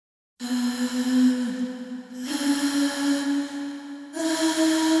You're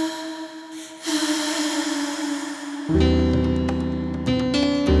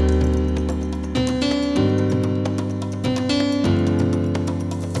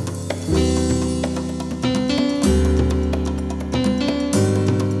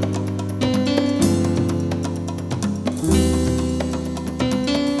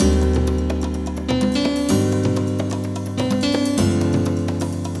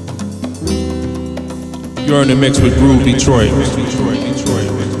in the mix with Groove Detroit.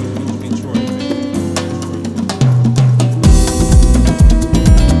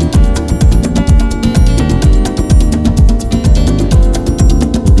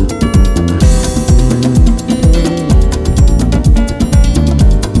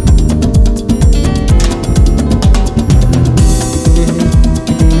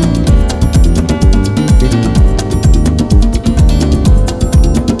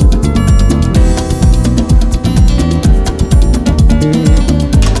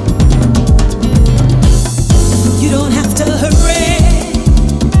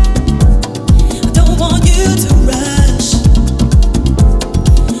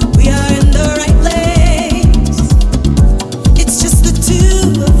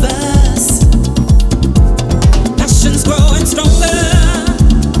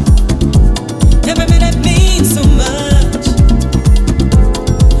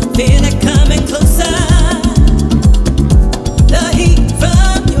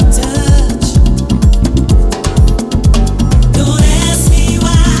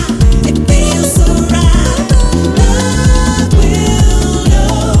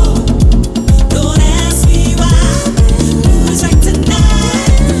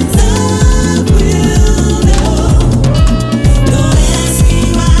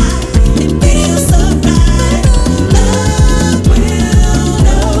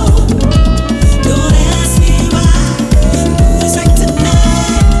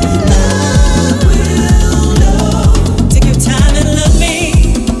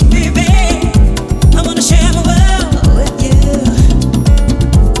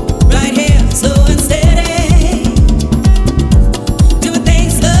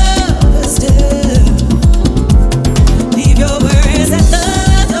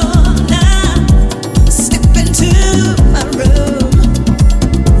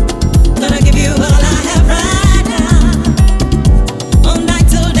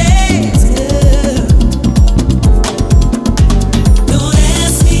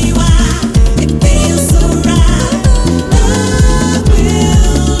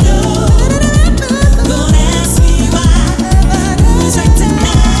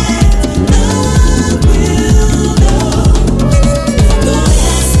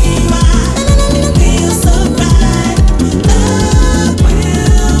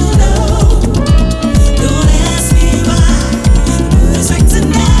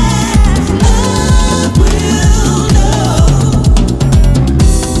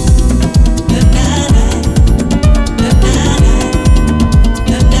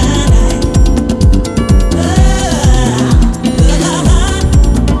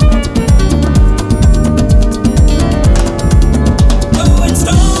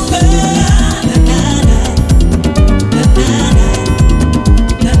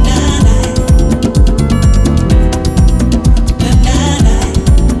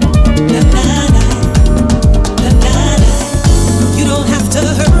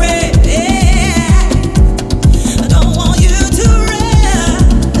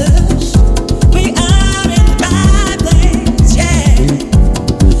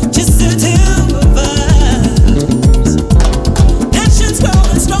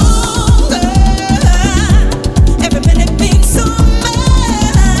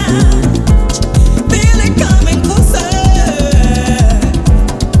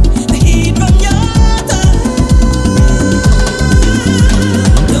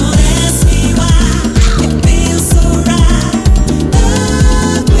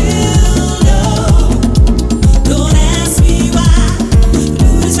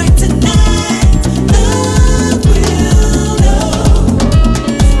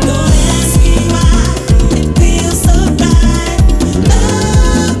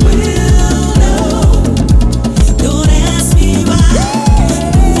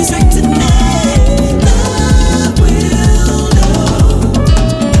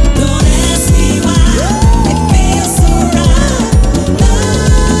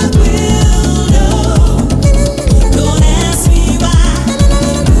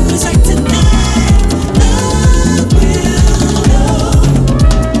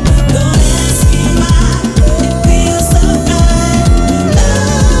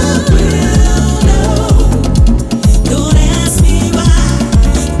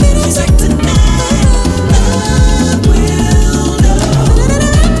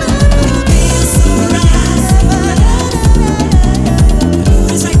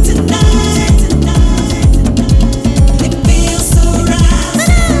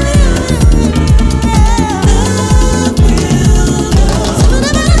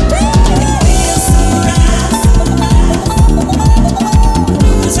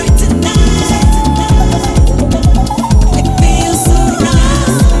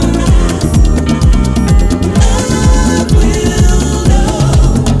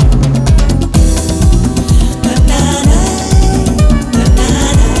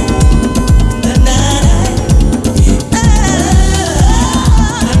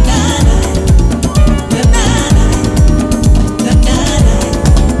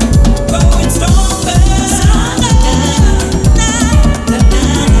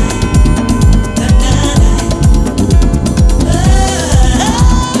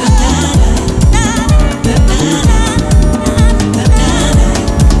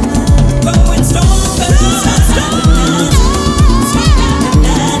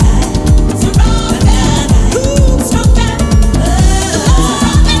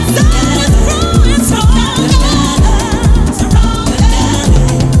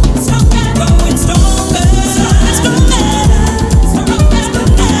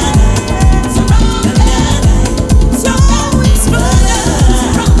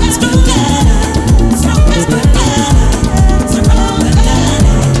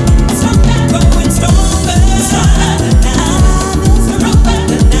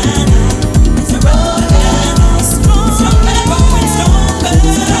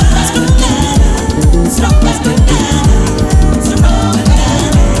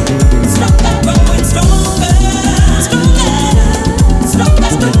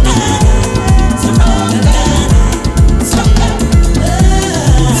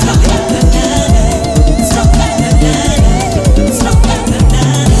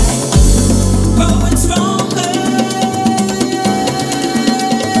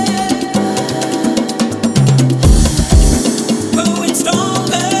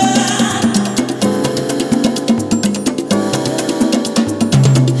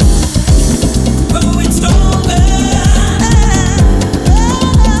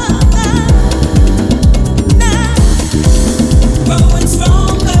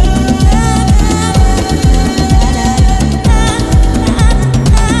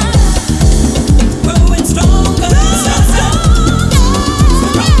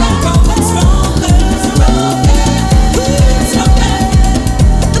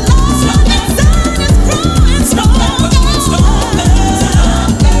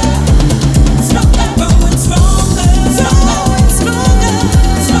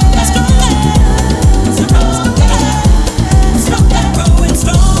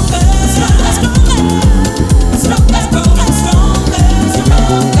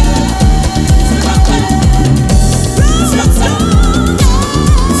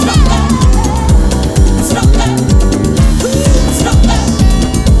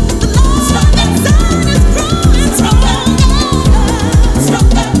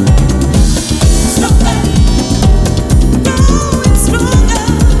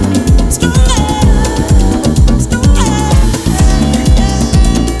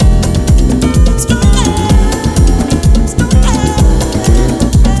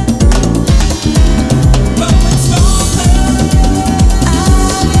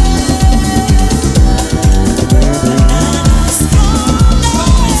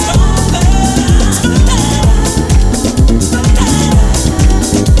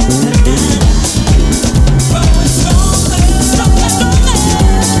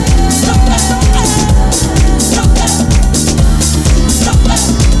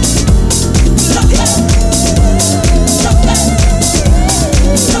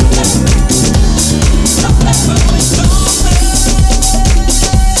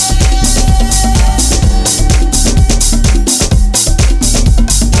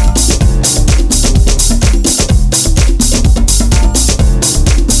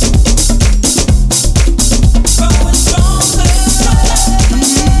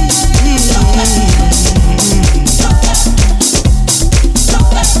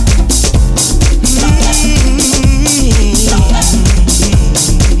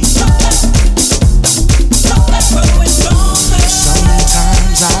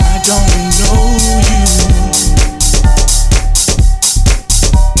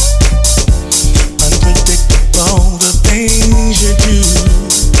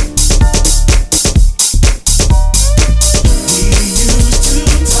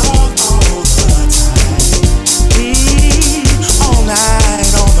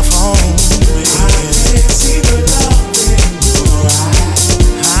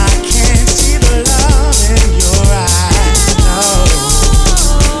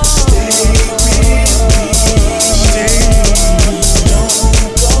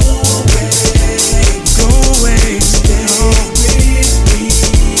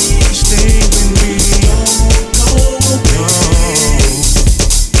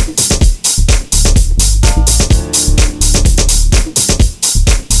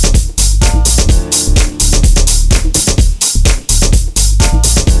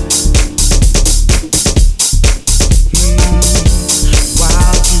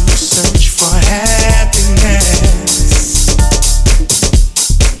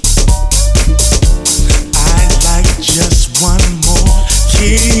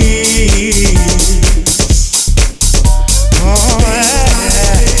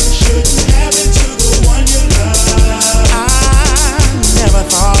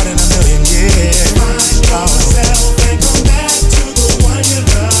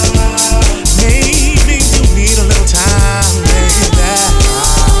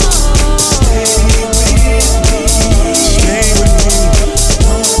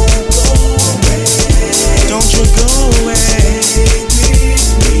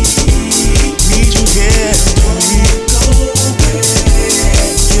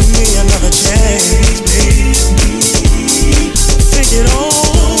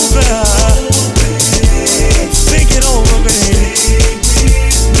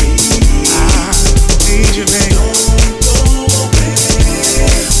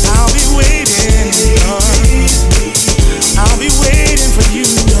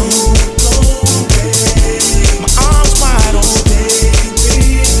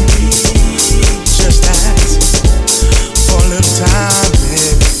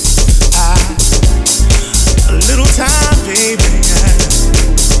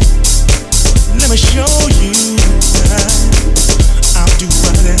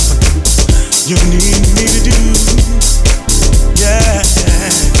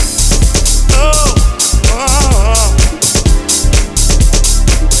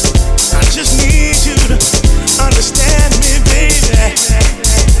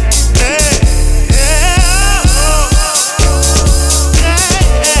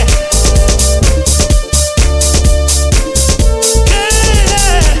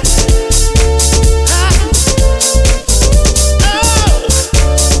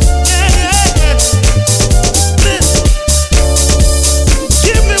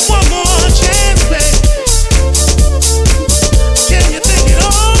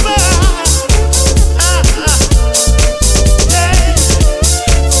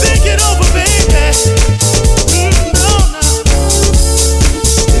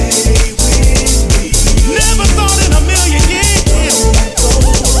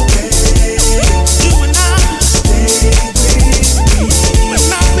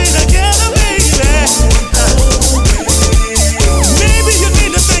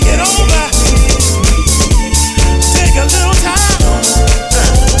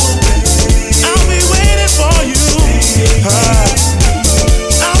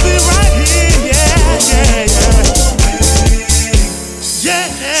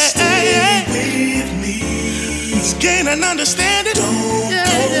 Stay with me. Let's gain an understanding. Don't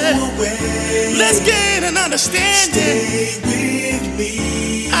go away. Let's gain an understanding. Stay with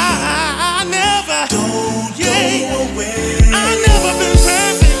me. I never. Don't go away. I never been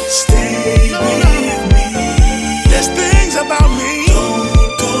perfect. Stay with me. There's things about me.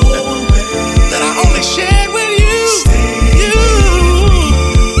 Don't go away. That I only shared with you.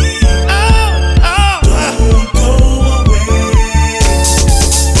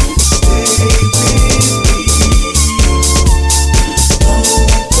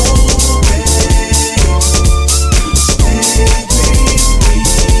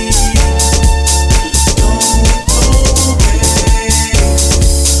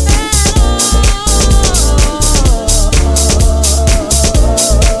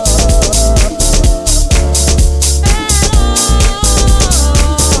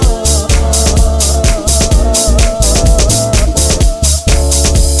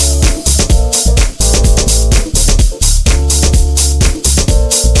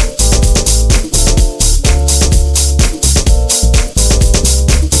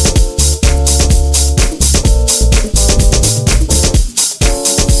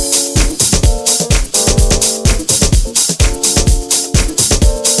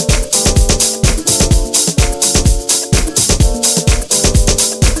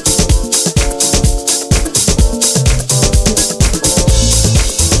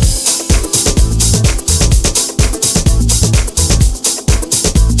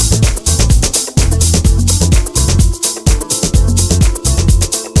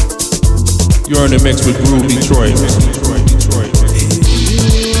 You're in the mix with Groove Detroit.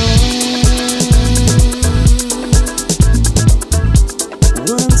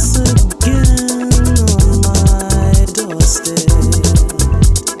 Once again on my doorstep.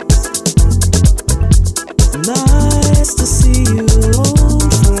 Nice to see you,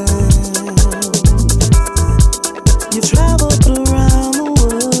 old friend. You've traveled around the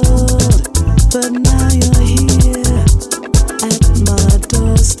world, but now you're here at my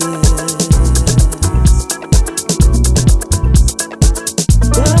doorstep.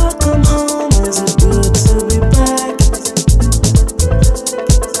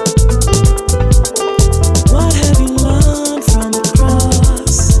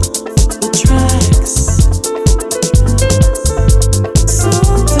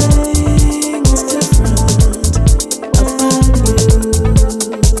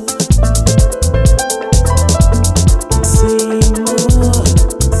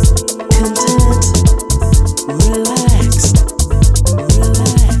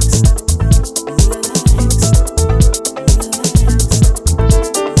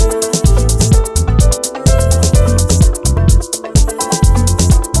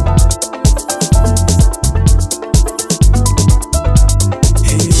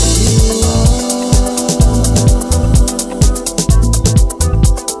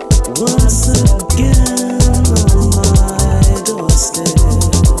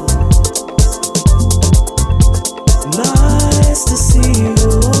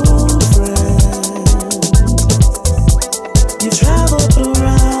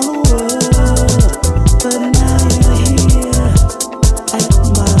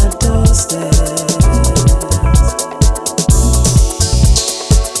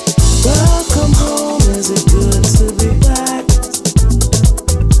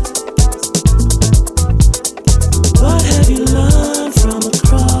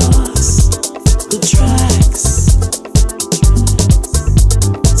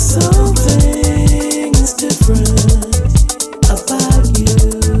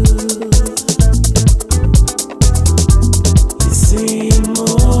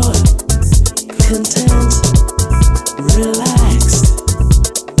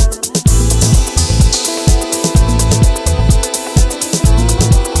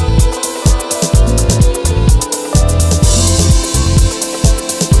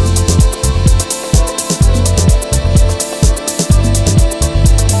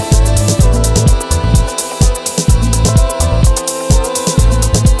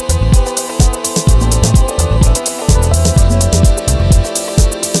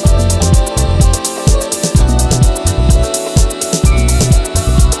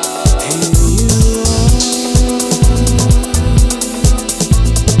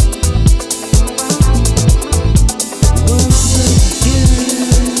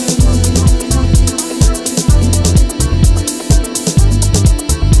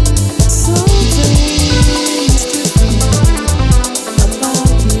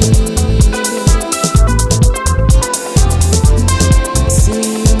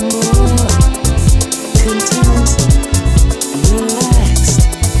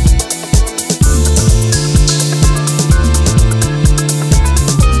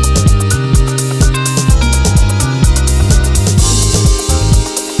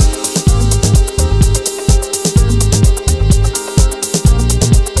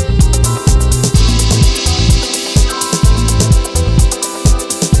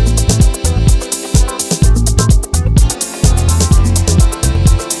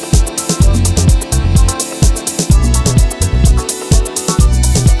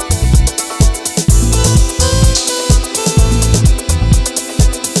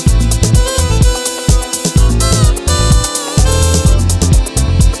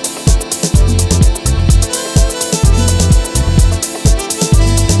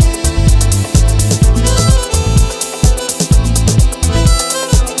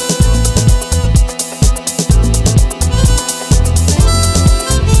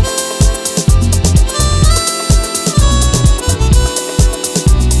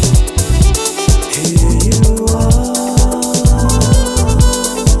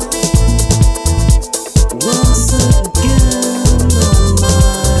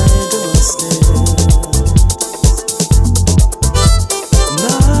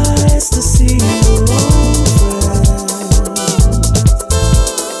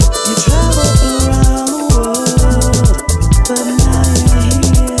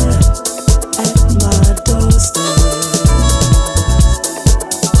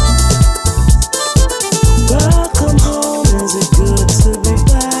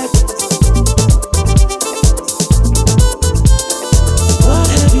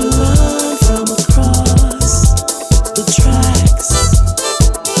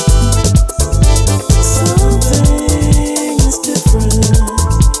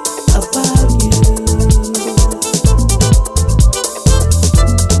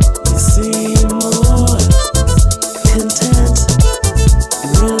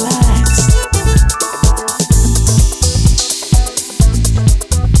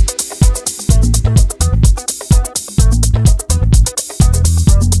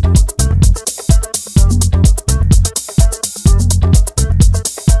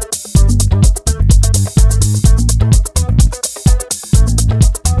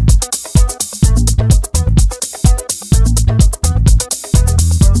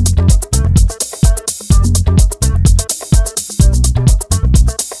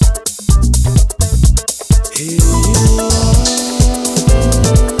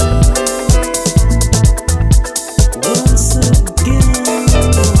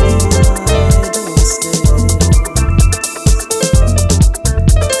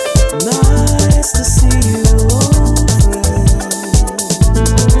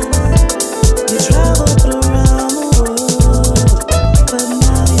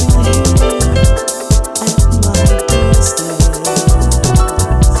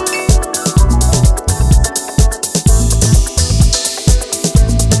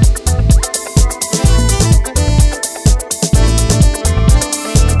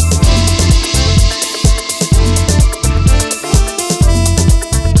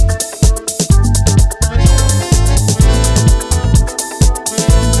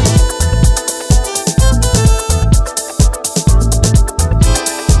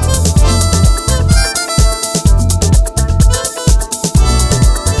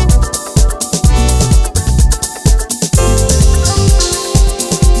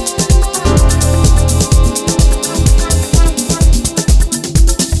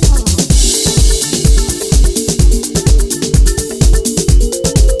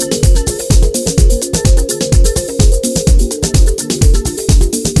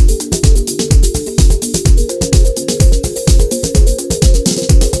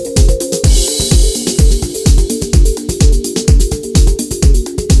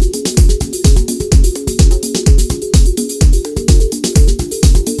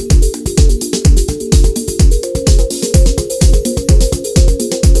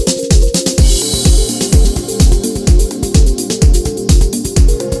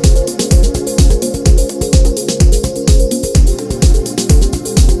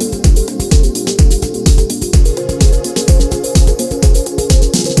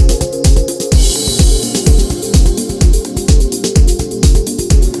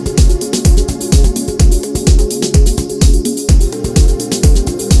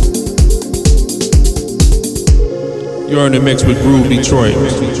 You're in the mix with Groove Detroit.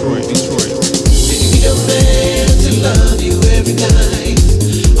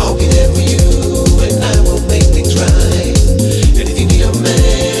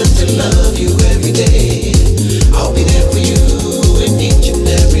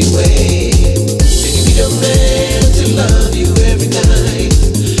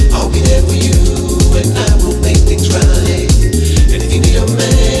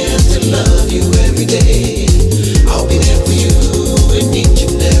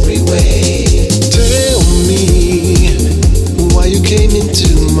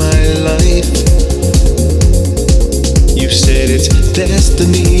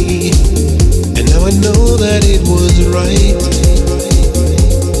 Destiny, and now I know that it was right,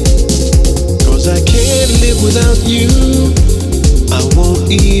 'cause I can't live without you. I won't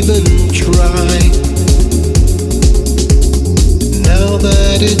even try. Now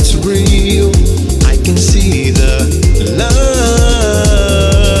that it's real, I can see the light.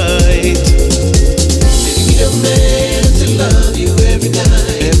 You need a man to love you every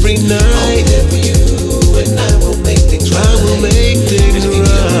night. Every night. I'll be there for you, and I will make things right. I will make things right.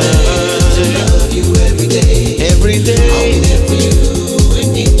 To love you every day. Every day. I'll be there for you in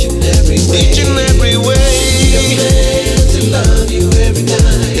each and every way. Each and every way. You need a man to love you every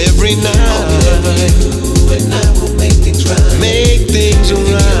night. Every night. I'll be there for you, and I will make things right. Make things right.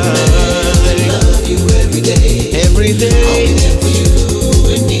 To love you every day. Every day. I'll be there for you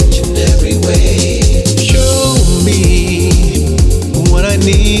in each and every way. Show me what I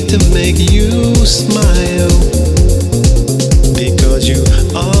need to make you smile, because you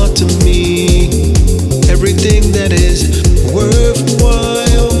are to me everything that is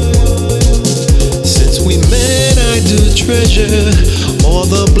worthwhile. Since we met, I do treasure all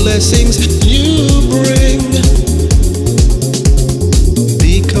the blessings you bring,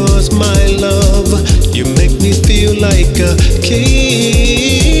 because my love, you make me feel like a king.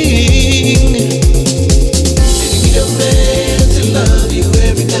 You need a man to love you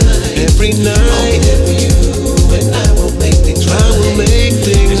every night. Every night. I'll be there for you, and I will make things right. I will make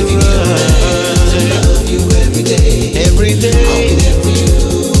things right. To love you every day. Every day. I'll be there for you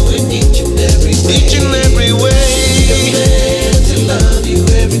in each and every way. Each and every way. You need a man to love you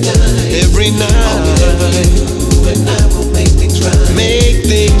every night. Every night.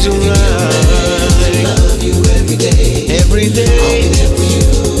 I'll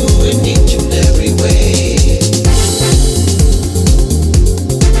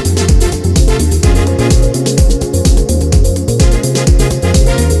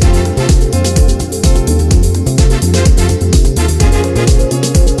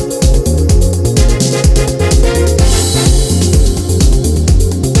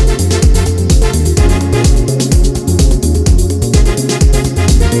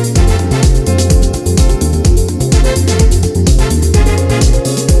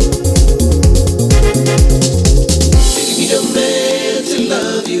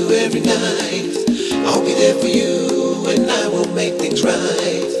be there for you, and I will make things right. Make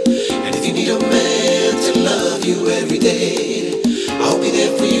things right. To love you every day. Every day. I'll be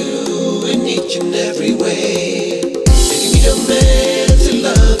there for you in each and every way.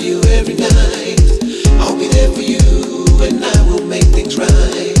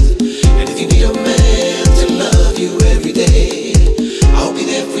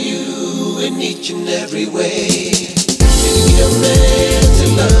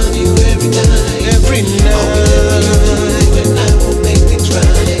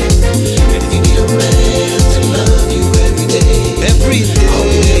 Every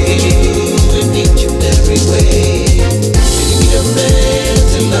day, in each and every way.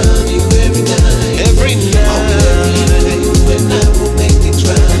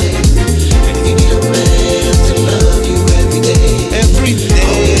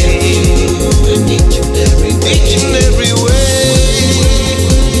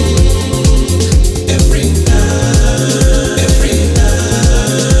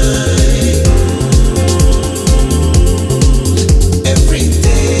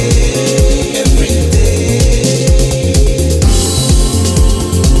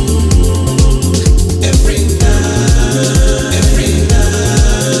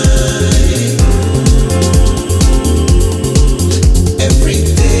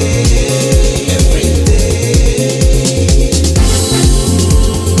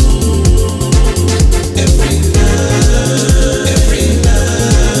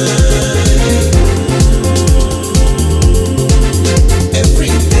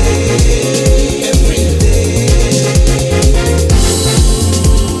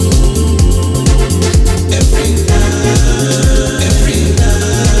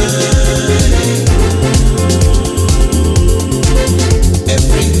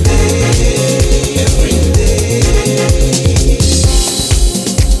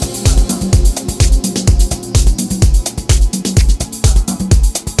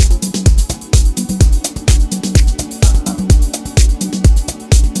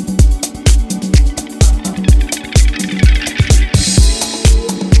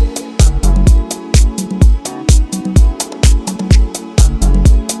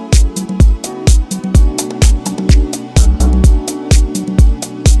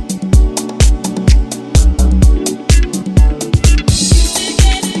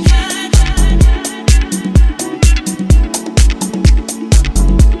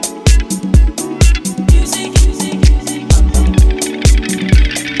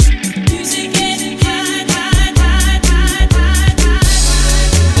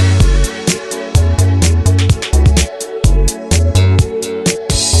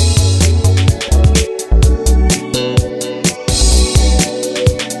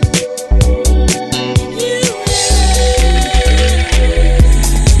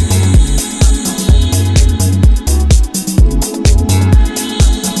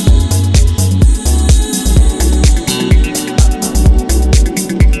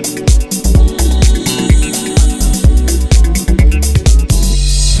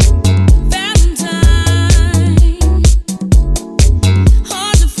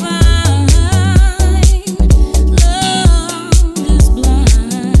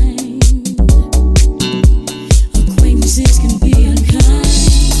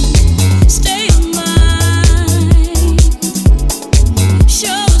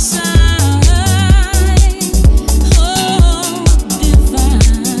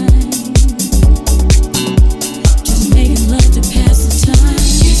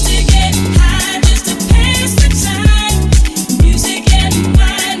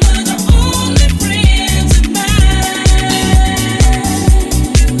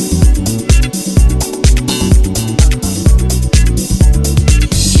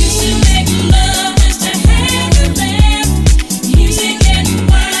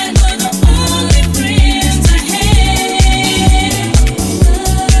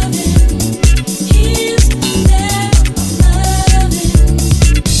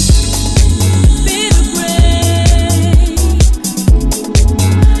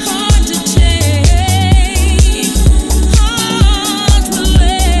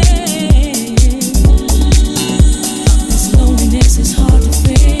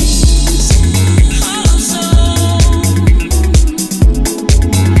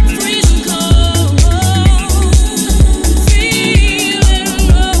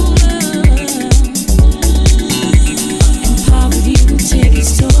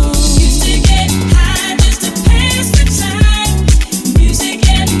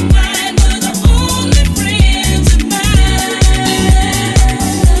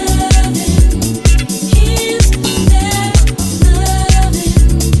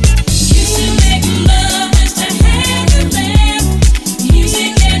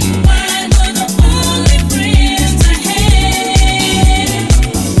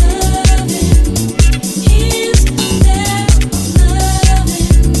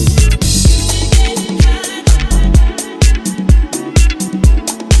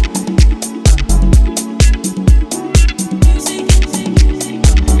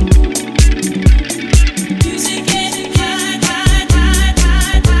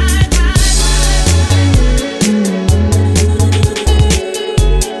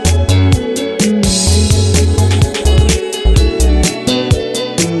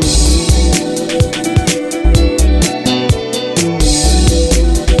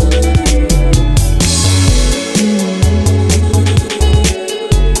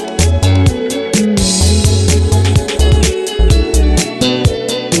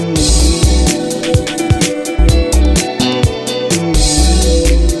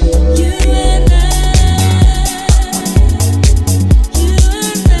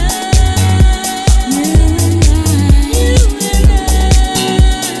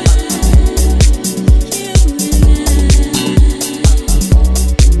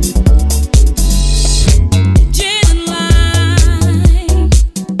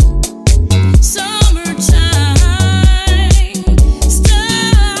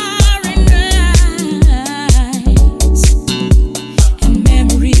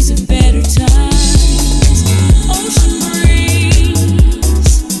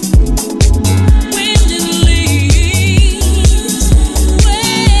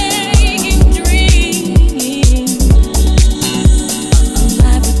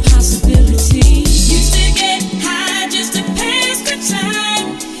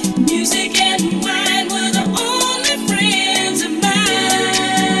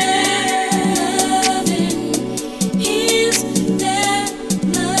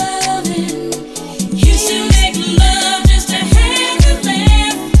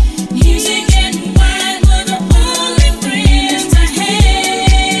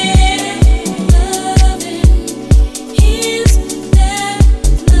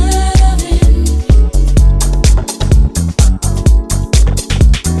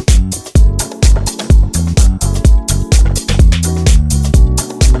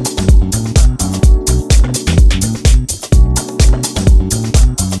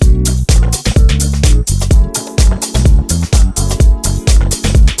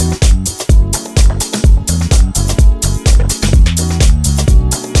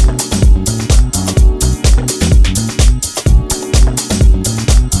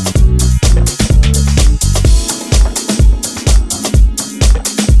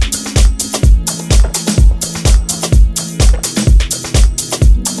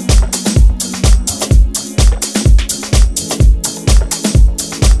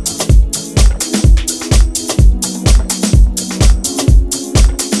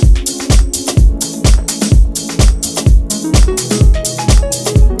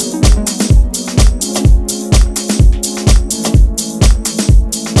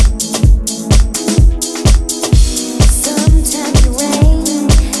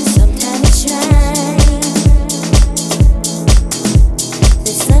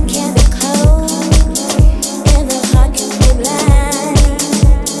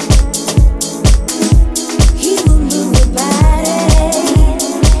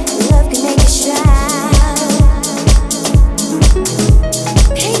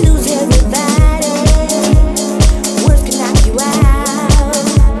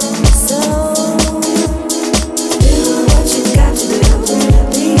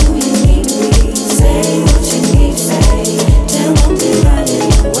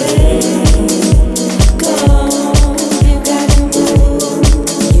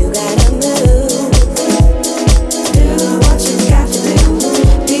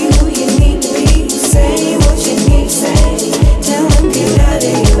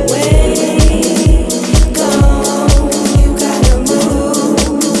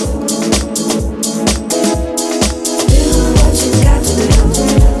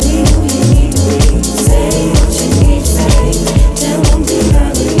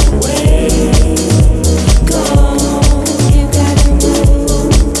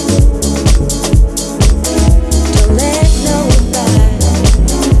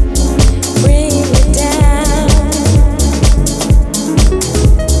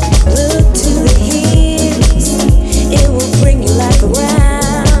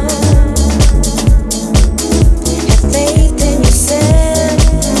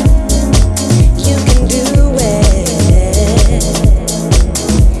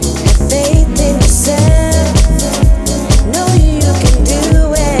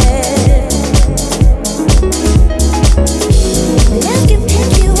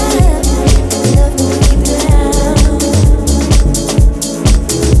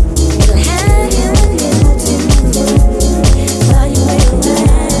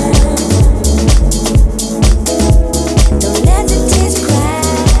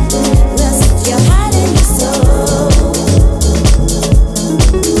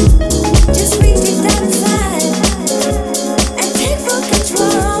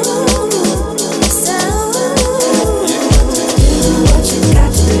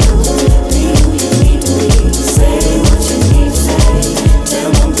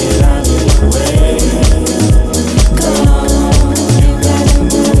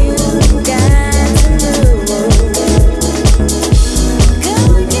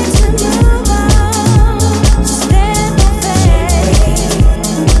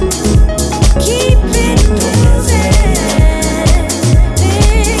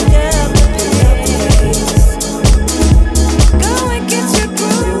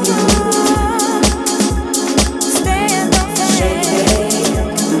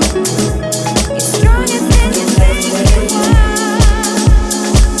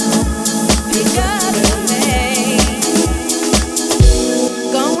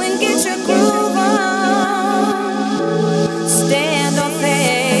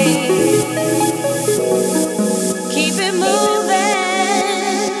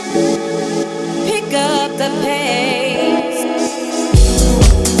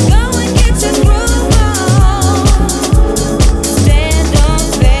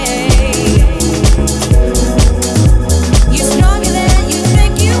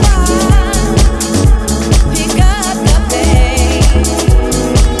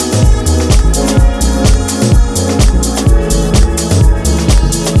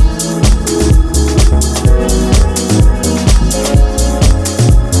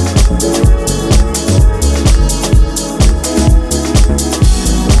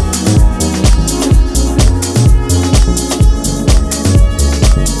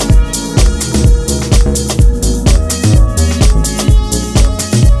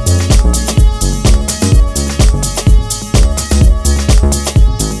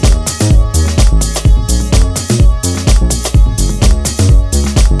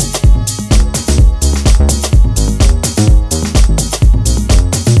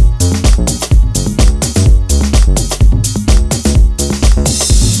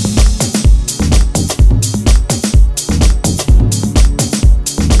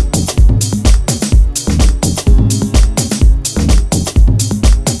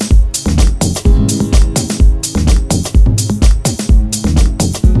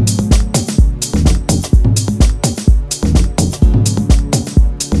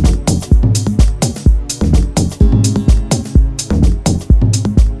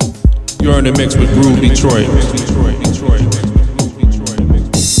 You're in the mix with Groove Detroit.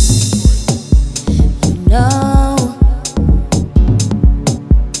 No.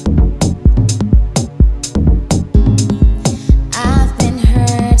 I've been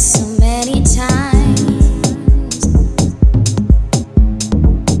hurt so many times.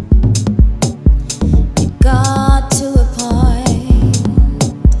 It got to a point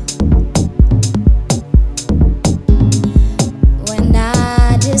when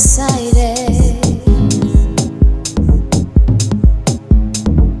I decided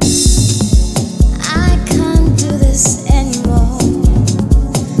I can't do this anymore.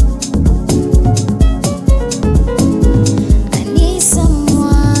 I need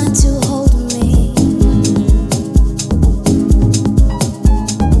someone to hold me.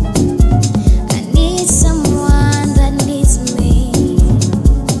 I need someone that needs me.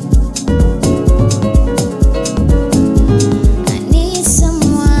 I need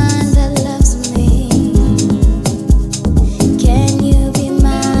someone that loves me. Can you be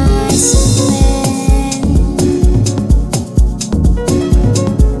my Superman?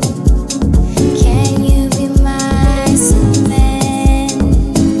 Can you be my Superman?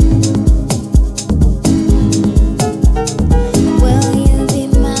 Will you be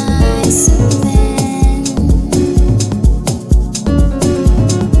my Superman?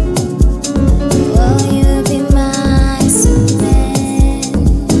 Will you be my Superman?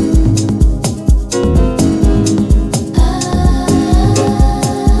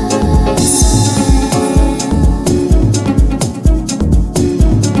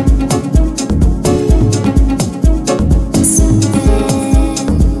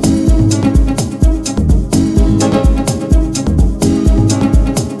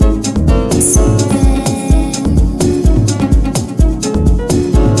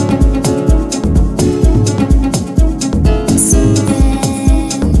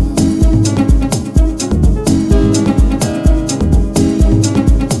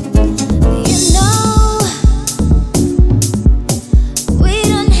 You know, we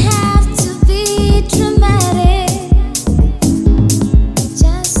don't have to be dramatic,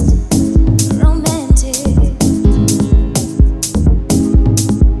 just romantic.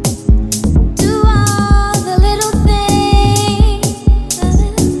 Do all the little things,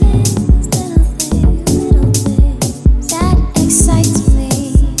 little things that excite me.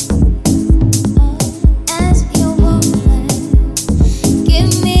 As your woman, give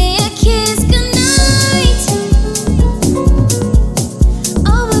me a kiss goodnight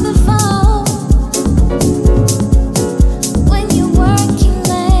over the phone when you're working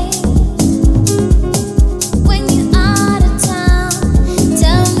late, when you're out of town.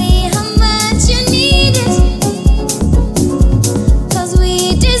 Tell me how much you need it, 'cause we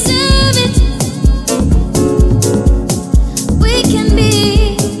deserve it. We can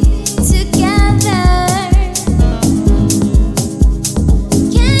be together.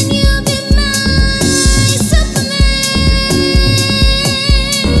 Can you be my Superman?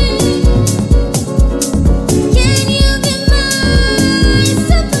 Can you be my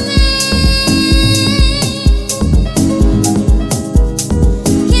Superman?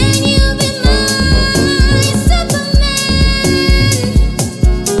 Can you be my Superman?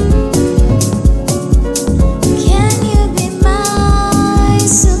 Can you be my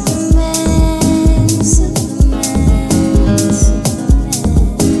Superman? Superman, Superman.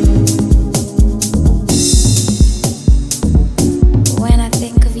 When I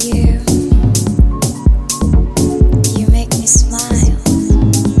think of you, you make me smile,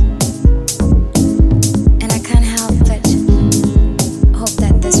 and I can't help but hope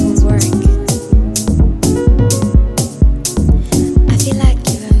that this will work. I feel like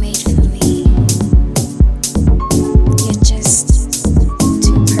you were made for me. You're just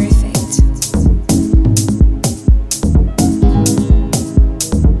too perfect.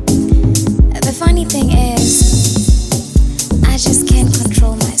 The funny thing is, I just can't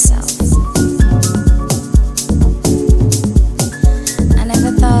control myself. I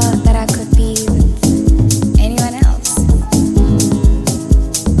never thought that I could be with anyone else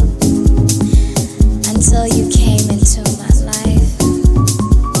until you came into my life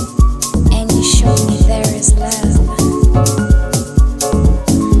and you showed me there is love.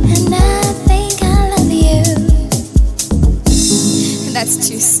 And I think I love you. That's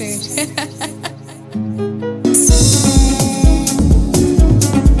too soon.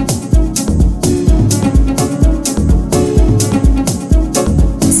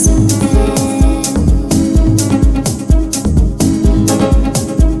 Superman.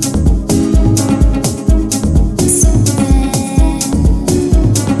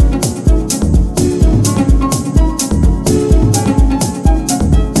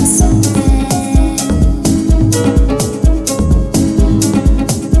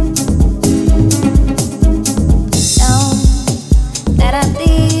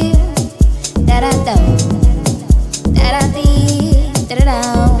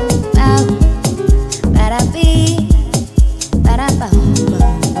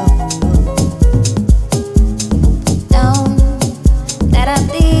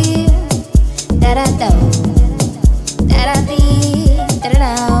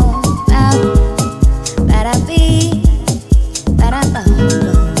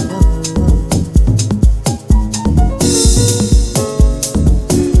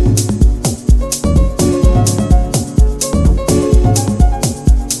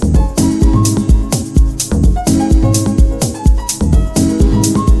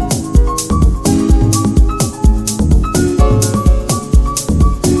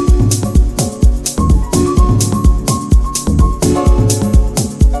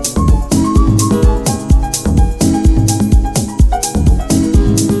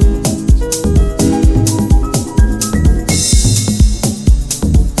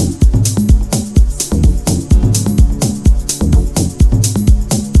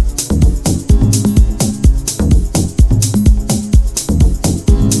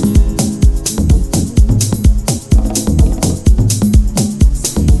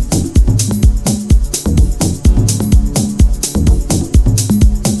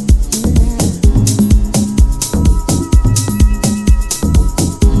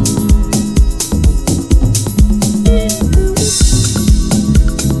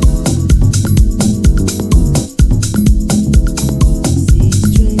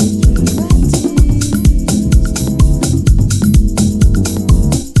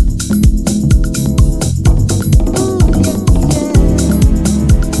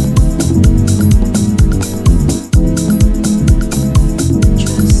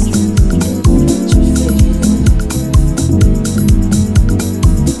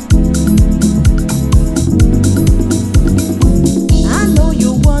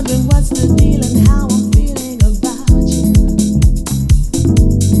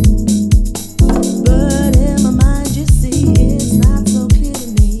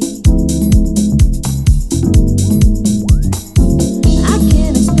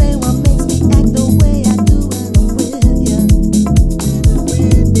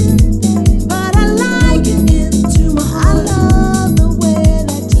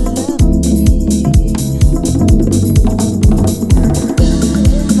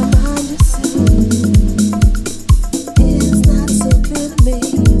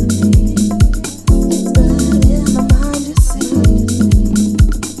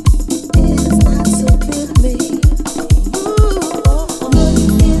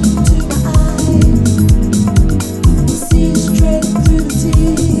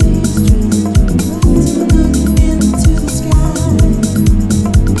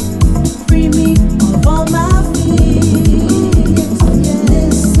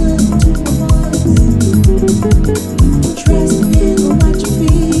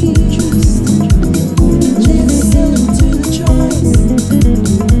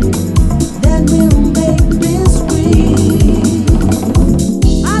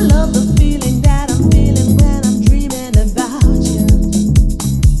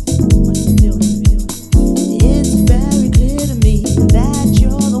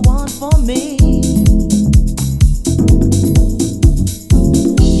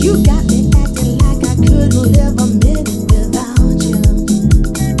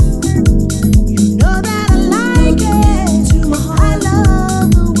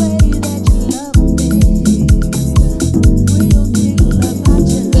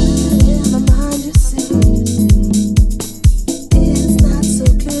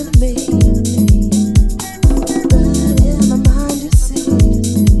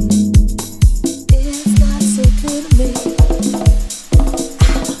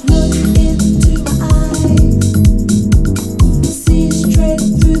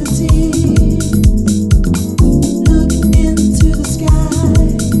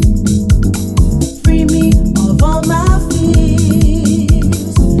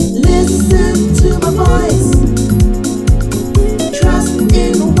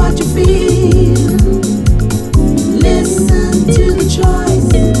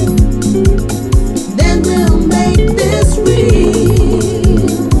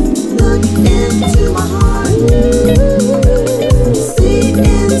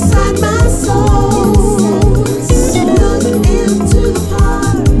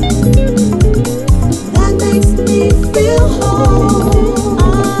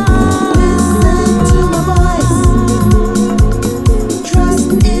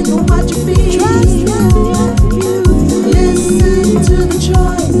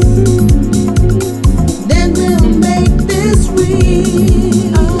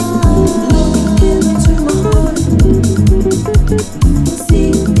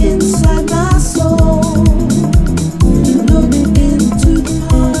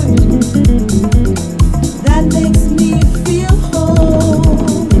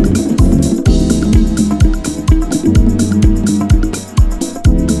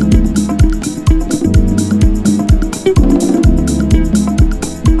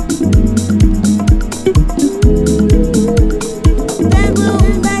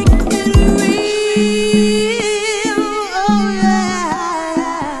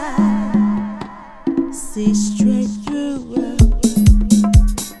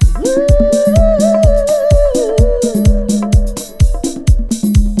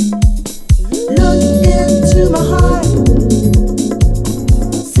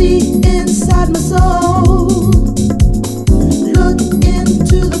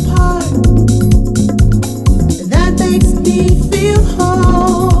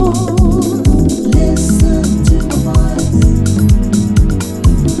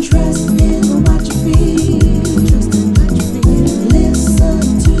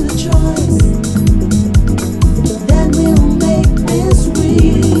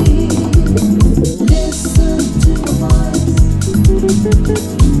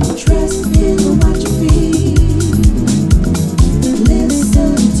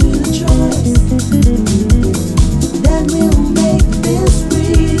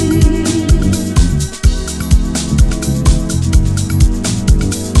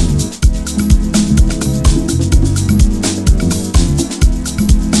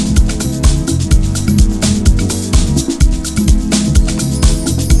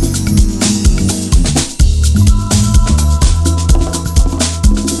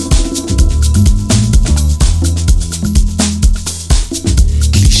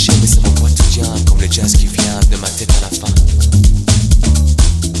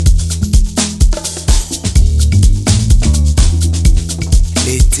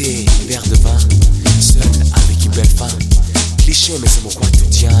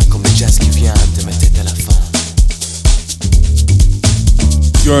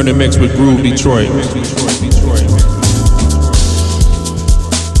 You're in the mix with Groove Detroit.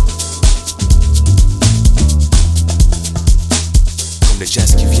 Comme le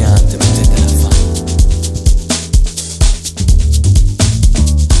jazz qui vient de ma tête à la fin.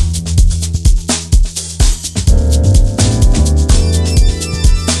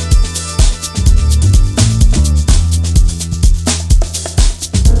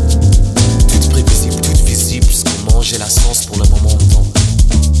 Toute prévisible, toute visible, ce qu'on mange et la sauce pour le moment.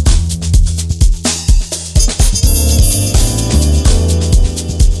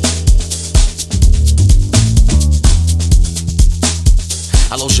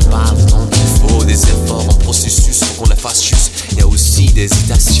 Alors je parle tant qu'il faut des efforts en processus, faut qu'on la fasse juste. Il y a aussi des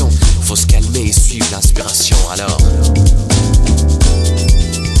hésitations, faut se calmer et suivre l'inspiration. Alors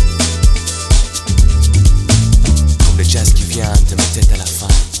comme le jazz qui vient de ma tête à la fin.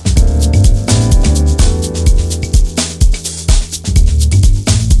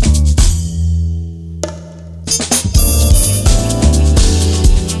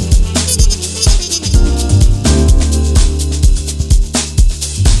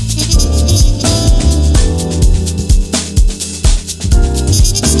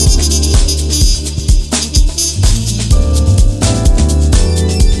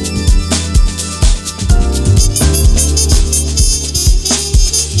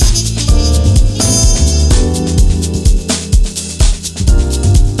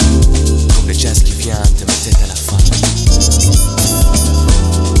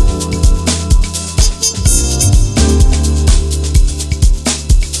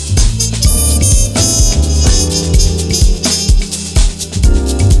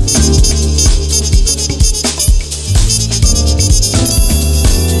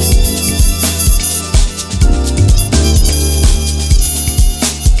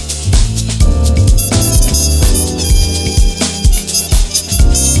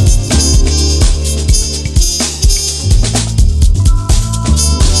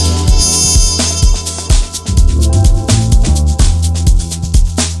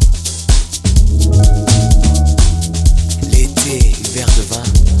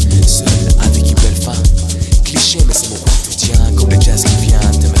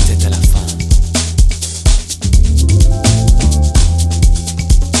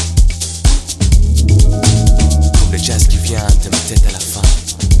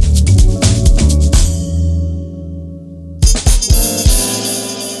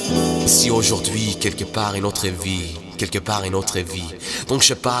 Aujourd'hui, quelque part une autre vie, quelque part une autre vie. Donc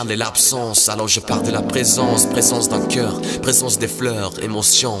je parle de l'absence, alors je parle de la présence, présence d'un cœur, présence des fleurs,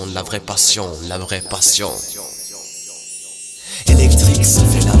 émotion, la vraie passion, la vraie passion. Électrique musique, ça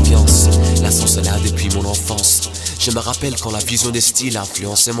fait l'ambiance. La sauce est là depuis mon enfance. Je me rappelle quand la vision des styles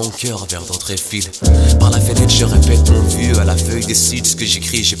influençait mon cœur vers d'autres fils. Par la fenêtre je répète mon vieux, à la feuille décide ce que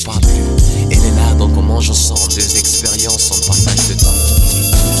j'écris, j'ai pas plus. Elle est là donc on mange ensemble, des expériences, on partage le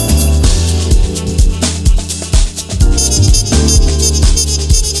temps.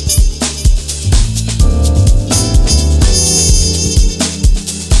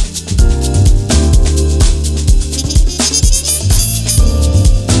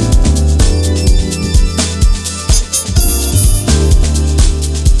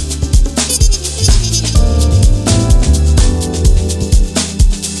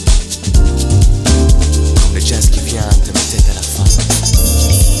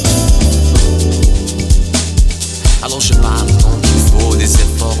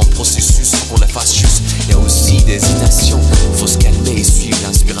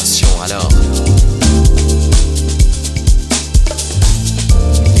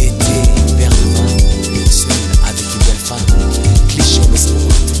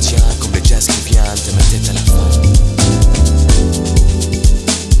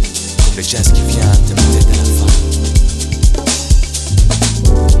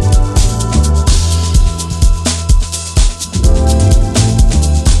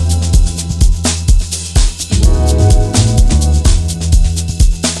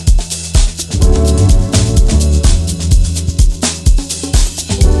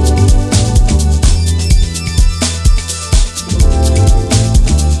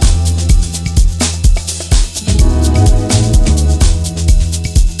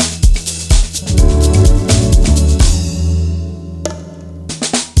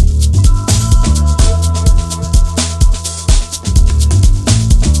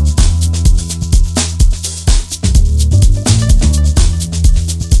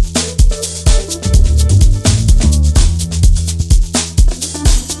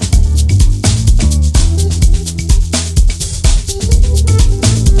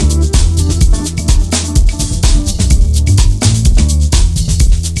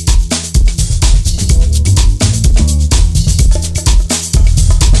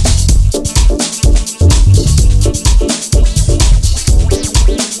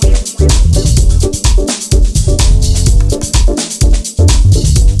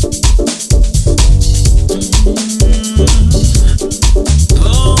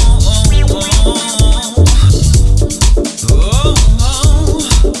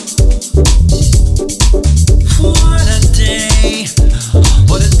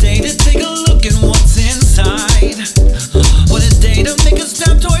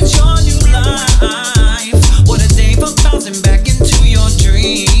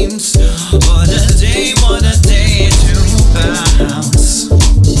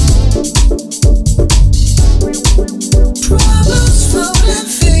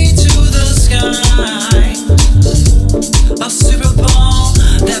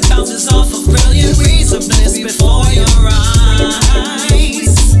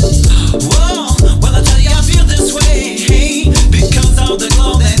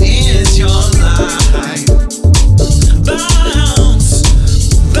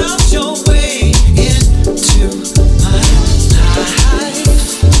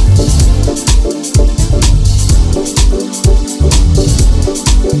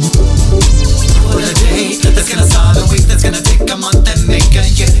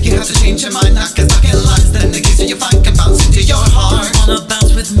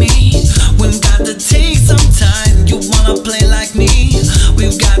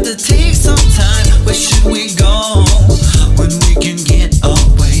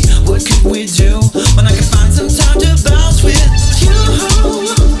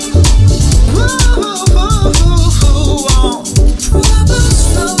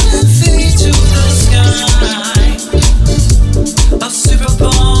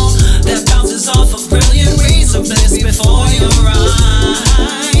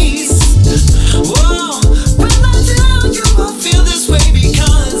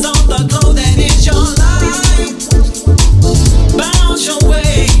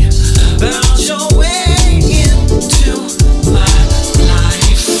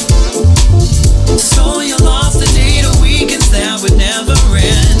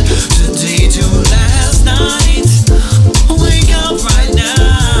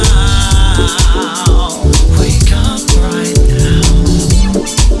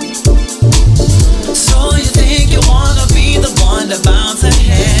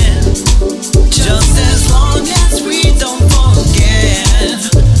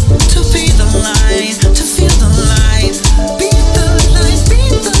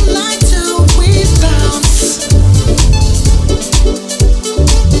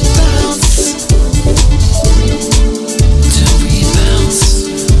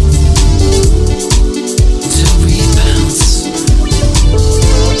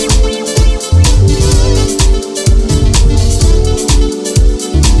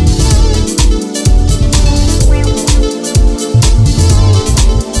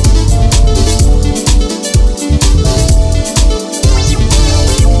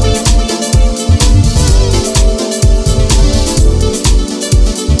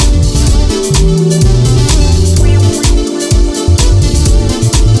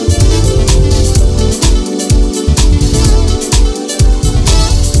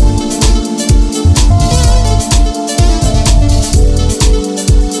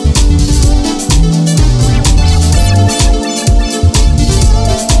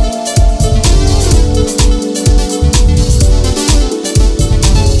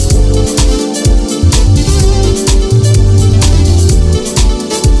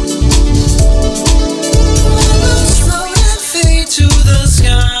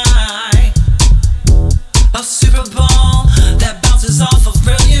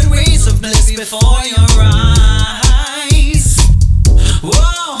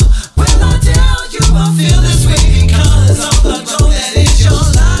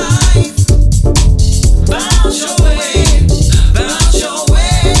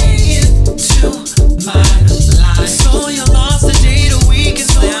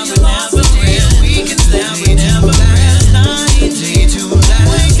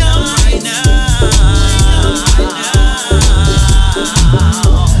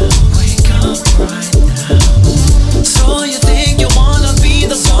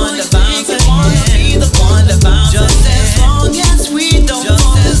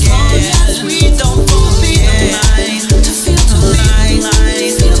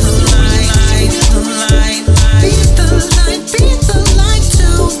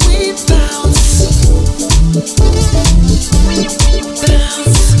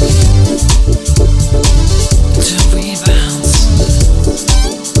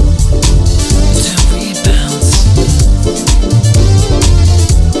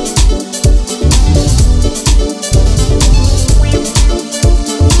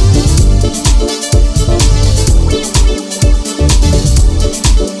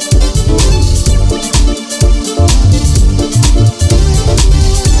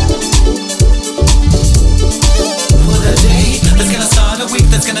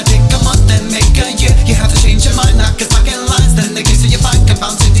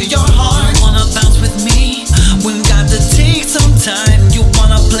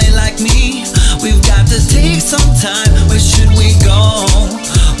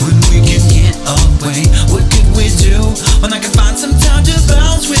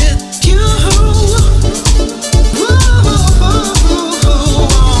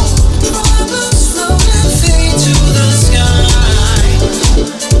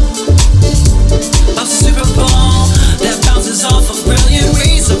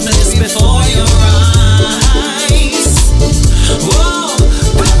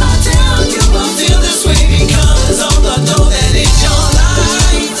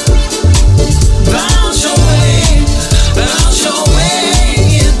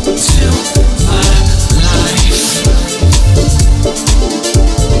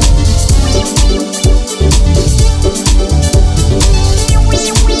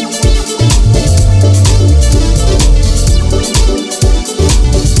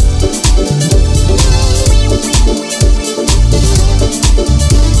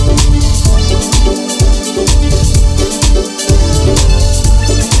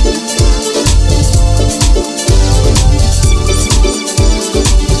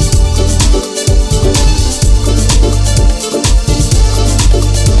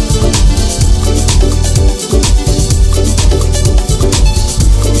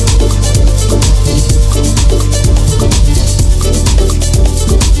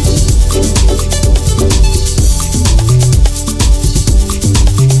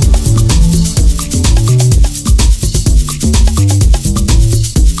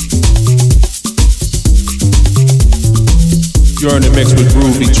 You're in the mix with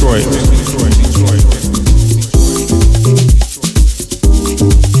Groove Detroit.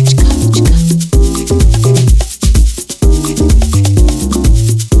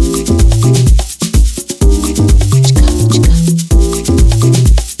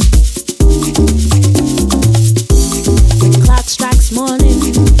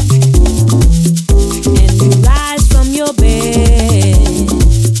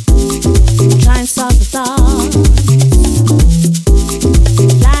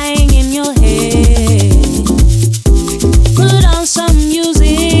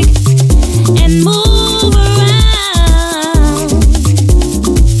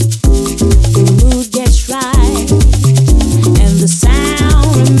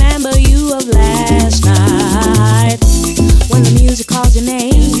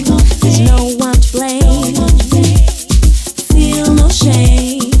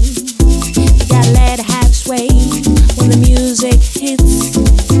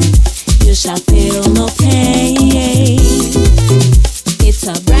 It's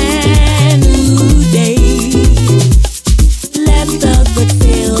a brand new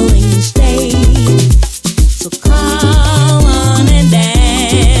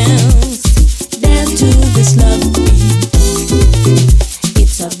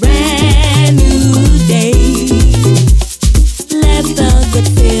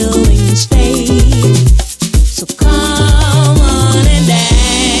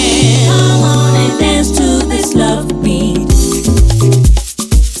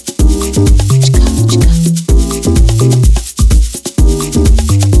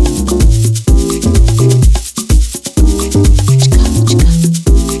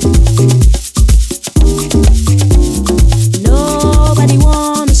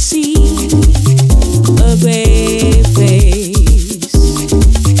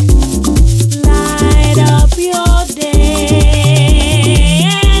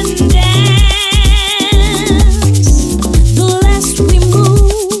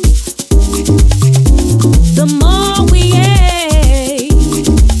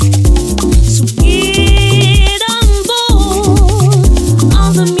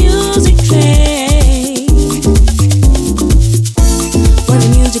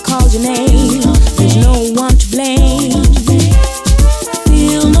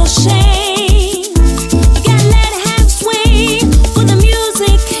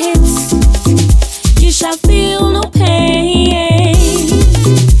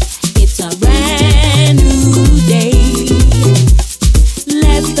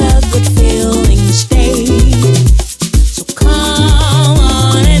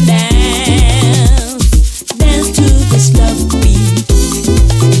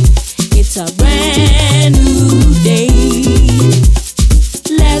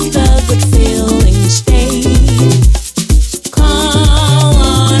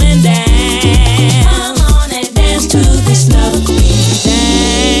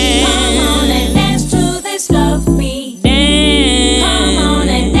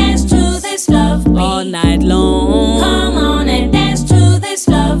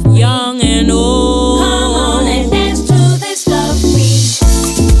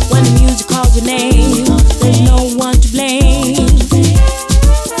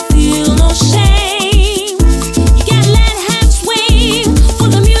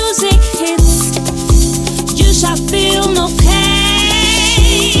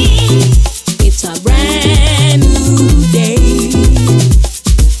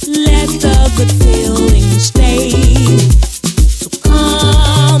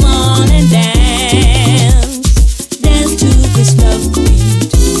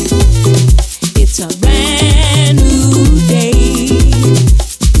It's a brand new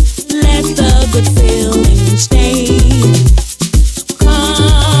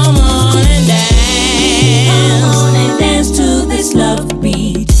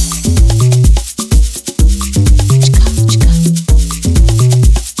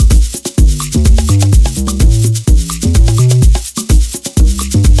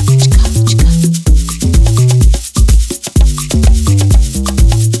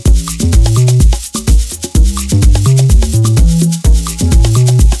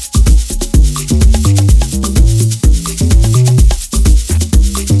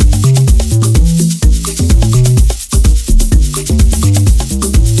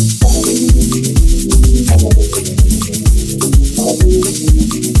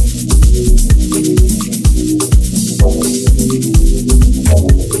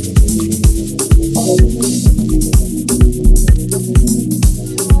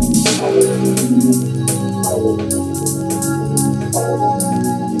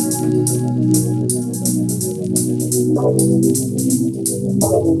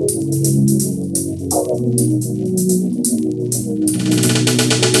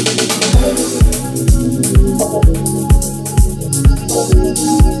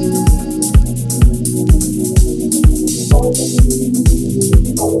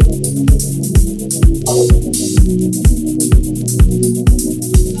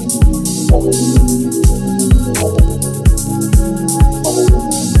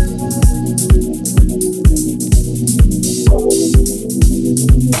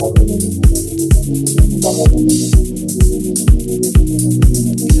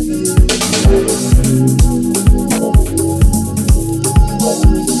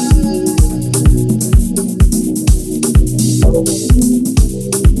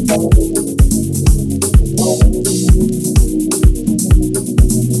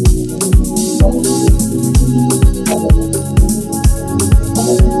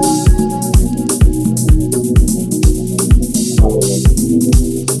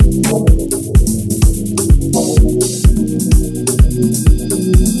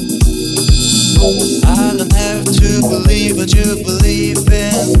I don't have to believe what you believe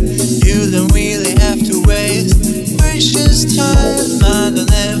in. You don't really have to waste precious time. I don't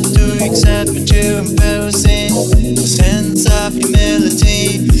have to accept what you're imposing. A sense of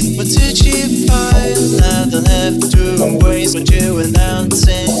humility, what did you find? I don't have to embrace what you're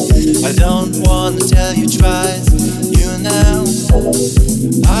announcing. I don't wanna tell you twice, you know.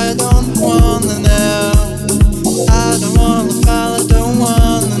 I don't wanna know. I don't wanna follow, don't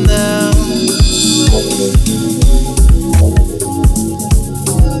wanna know.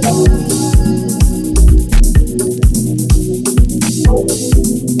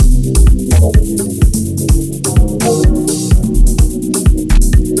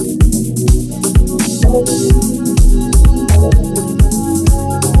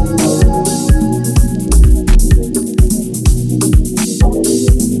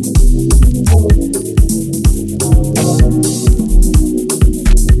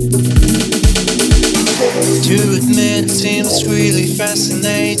 Seems really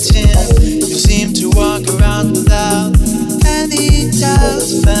fascinating. You seem to walk around without any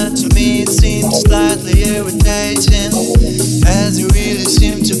doubts, but to me it seems slightly irritating, as you really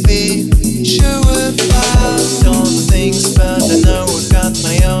seem to be sure about all the things, but I know I've got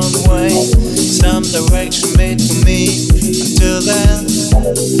my own way, some direction made for me. Until then,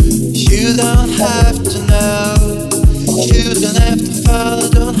 you don't have to know, you don't have to follow,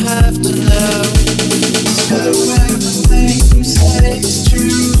 don't have to know. So everything you say is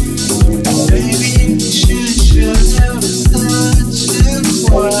true. Baby, you should never start to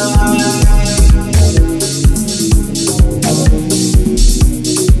cry.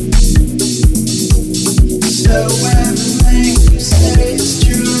 So everything you say is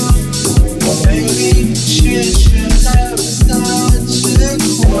true. Baby, you should never start to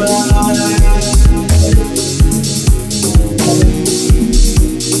cry.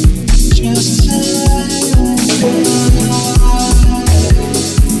 Just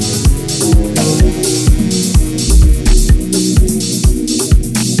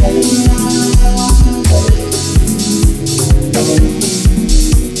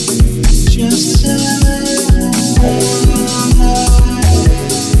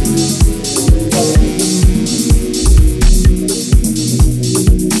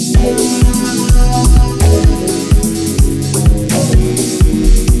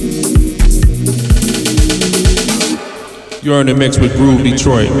You're in the mix with Groove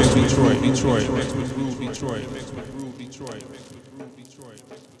Detroit.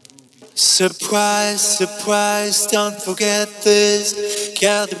 Surprise, surprise, don't forget this.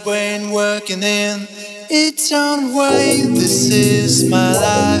 Got the brain working in its own way. This is my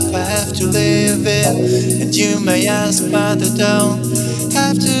life, I have to live it. And you may ask, but I don't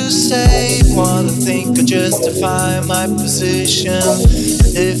have to say what I think or justify my position.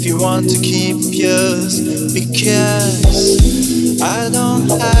 And if you want to keep yours, because I don't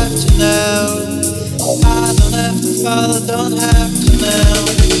have to know, I don't have to follow, don't have to know.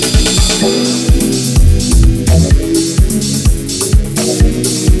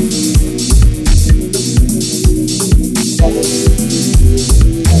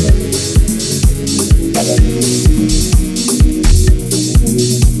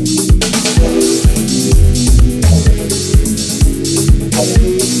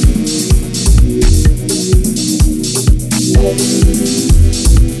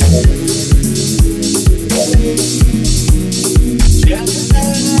 Yeah.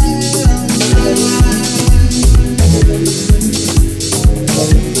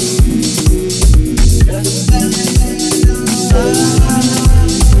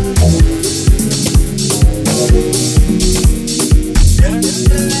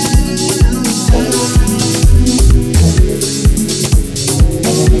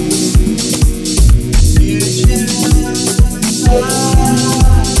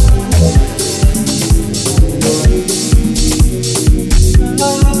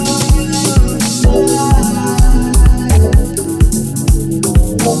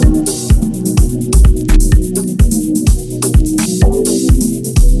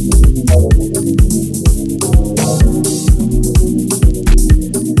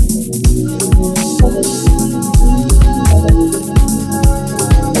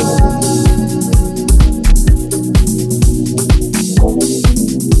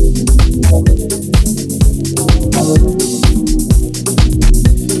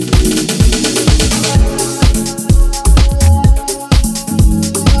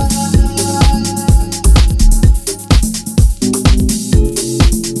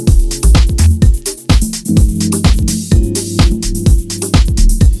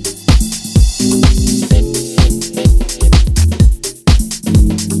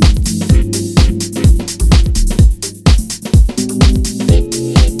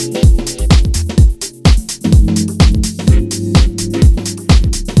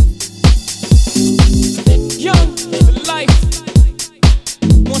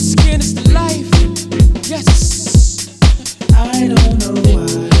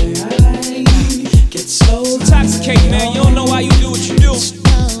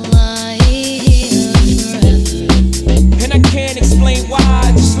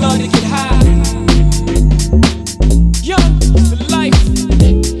 I just love to get high. Young is the life.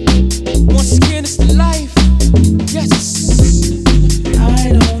 Once again, it's the life. Yes.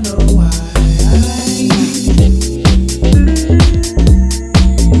 I don't know why.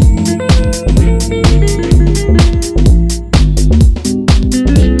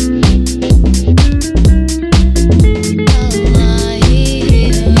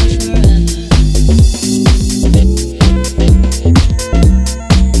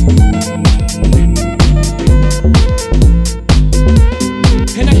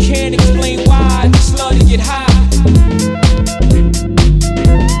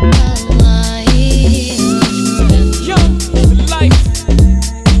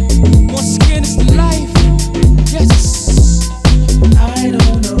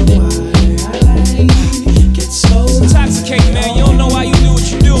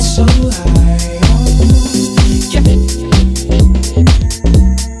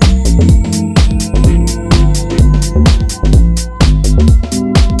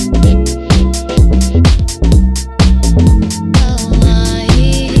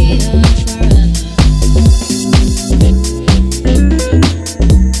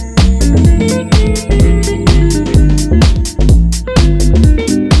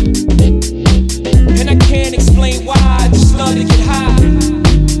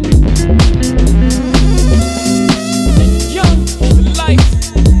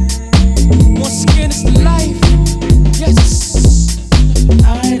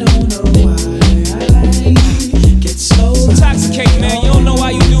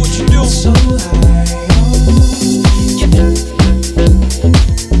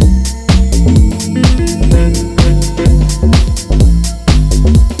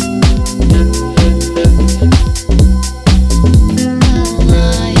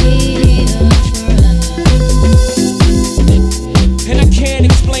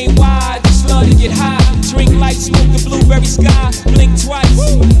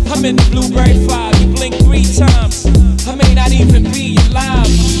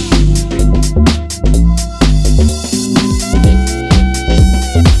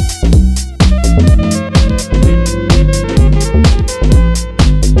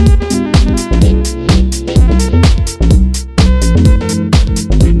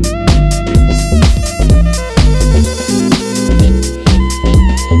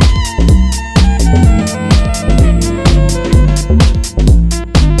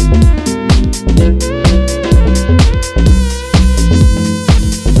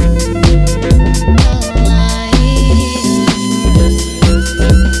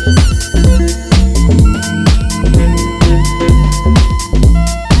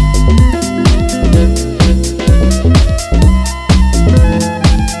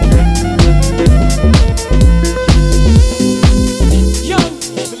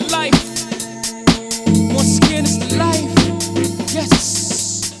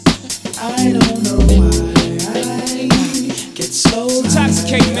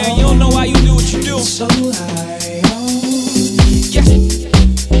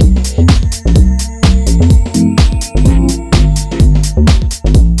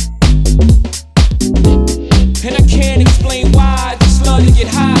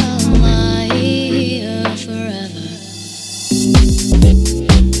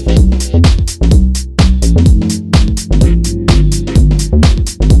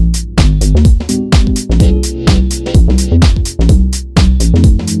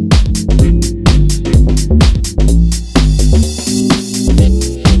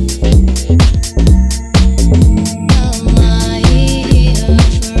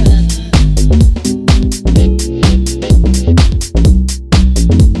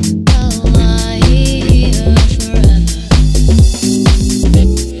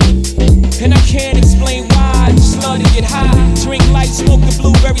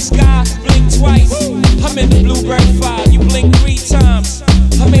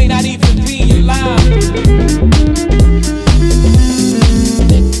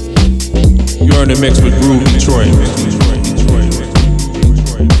 You're in the mix with Groove Detroit.